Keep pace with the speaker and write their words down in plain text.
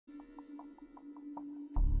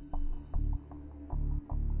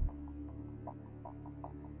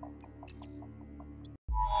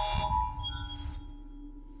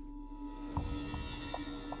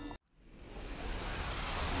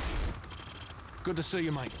Good to see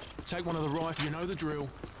you, mate. Take one of the rifles, you know the drill.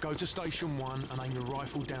 Go to station 1 and aim your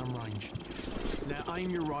rifle downrange. Now aim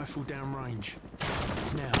your rifle downrange.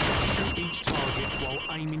 Now, shoot each target while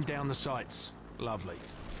aiming down the sights. Lovely.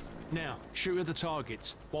 Now, shoot at the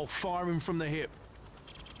targets while firing from the hip.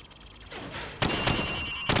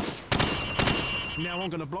 Now I'm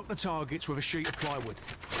going to block the targets with a sheet of plywood.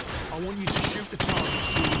 I want you to shoot the targets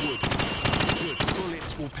through the wood. Good.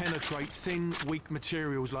 Bullets will penetrate thin, weak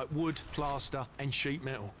materials like wood, plaster, and sheet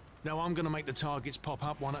metal. Now I'm going to make the targets pop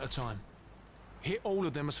up one at a time. Hit all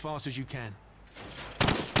of them as fast as you can.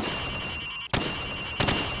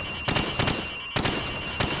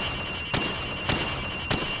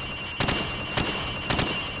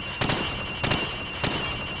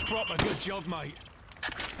 Proper good job, mate.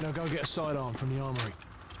 Now go get a sidearm from the armory.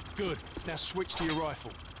 Good. Now switch to your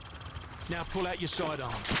rifle. Now pull out your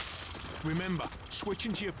sidearm. Remember,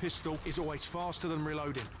 switching to your pistol is always faster than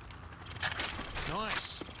reloading.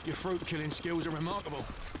 Nice. Your fruit-killing skills are remarkable.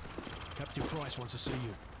 Captain Price wants to see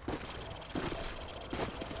you.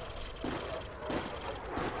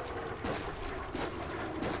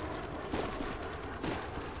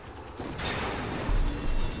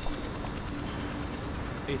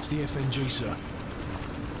 It's the FNG, sir.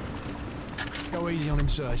 Go easy on him,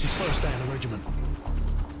 sir. It's his first day in the regiment.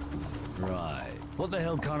 Right. What the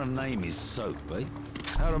hell kind of name is Soap, eh?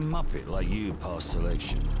 How'd a muppet like you pass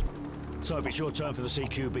selection? Soap, it's your turn for the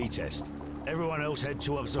CQB test. Everyone else head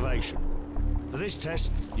to observation. For this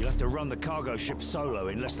test, you'll have to run the cargo ship solo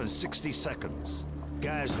in less than 60 seconds.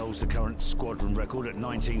 Gaz holds the current squadron record at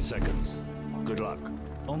 19 seconds. Good luck.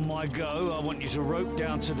 On my go, I want you to rope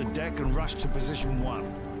down to the deck and rush to position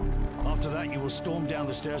 1. After that, you will storm down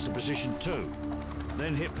the stairs to position 2.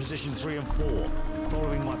 Then hit position 3 and 4,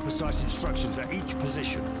 following my precise instructions at each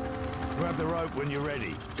position. Grab the rope when you're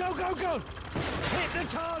ready. Go, go, go! Hit the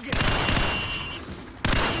target!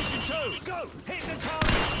 Position 2, go! Hit the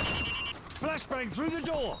target! Flashbang through the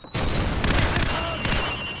door! Hit the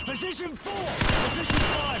target! Position 4, position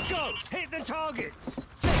 5, go! Hit the targets!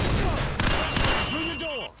 6, go! Flashbang through the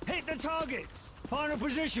door! Hit the targets! Final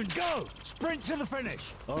position, go! Sprint to the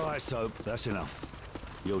finish! All right, Soap, that's enough.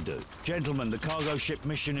 You'll do. Gentlemen, the cargo ship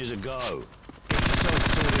mission is a go. Get yourself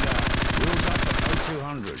sorted out. Wheels up at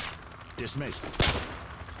 0200. Dismissed.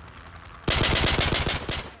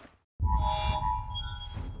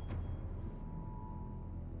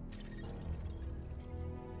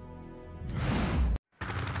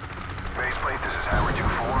 Baseplate, this is Howard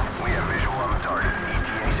 2-4. We have visual on the target.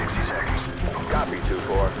 ETA 60 seconds. Copy,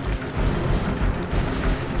 2-4.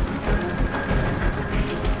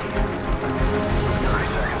 30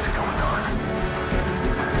 seconds, going dark.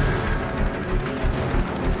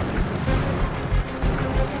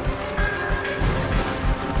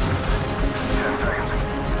 10 seconds.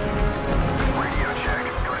 Radio check.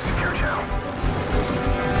 Go to secure channel.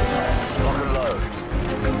 Lock and load.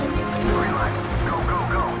 Green light. Go, go,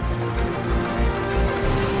 go.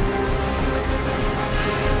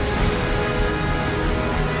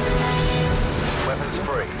 Weapons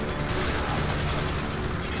free.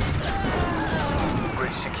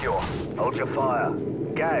 Bridge secure. Hold your fire.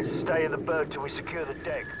 Gaz, stay in the berg till we secure the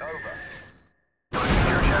deck. Over.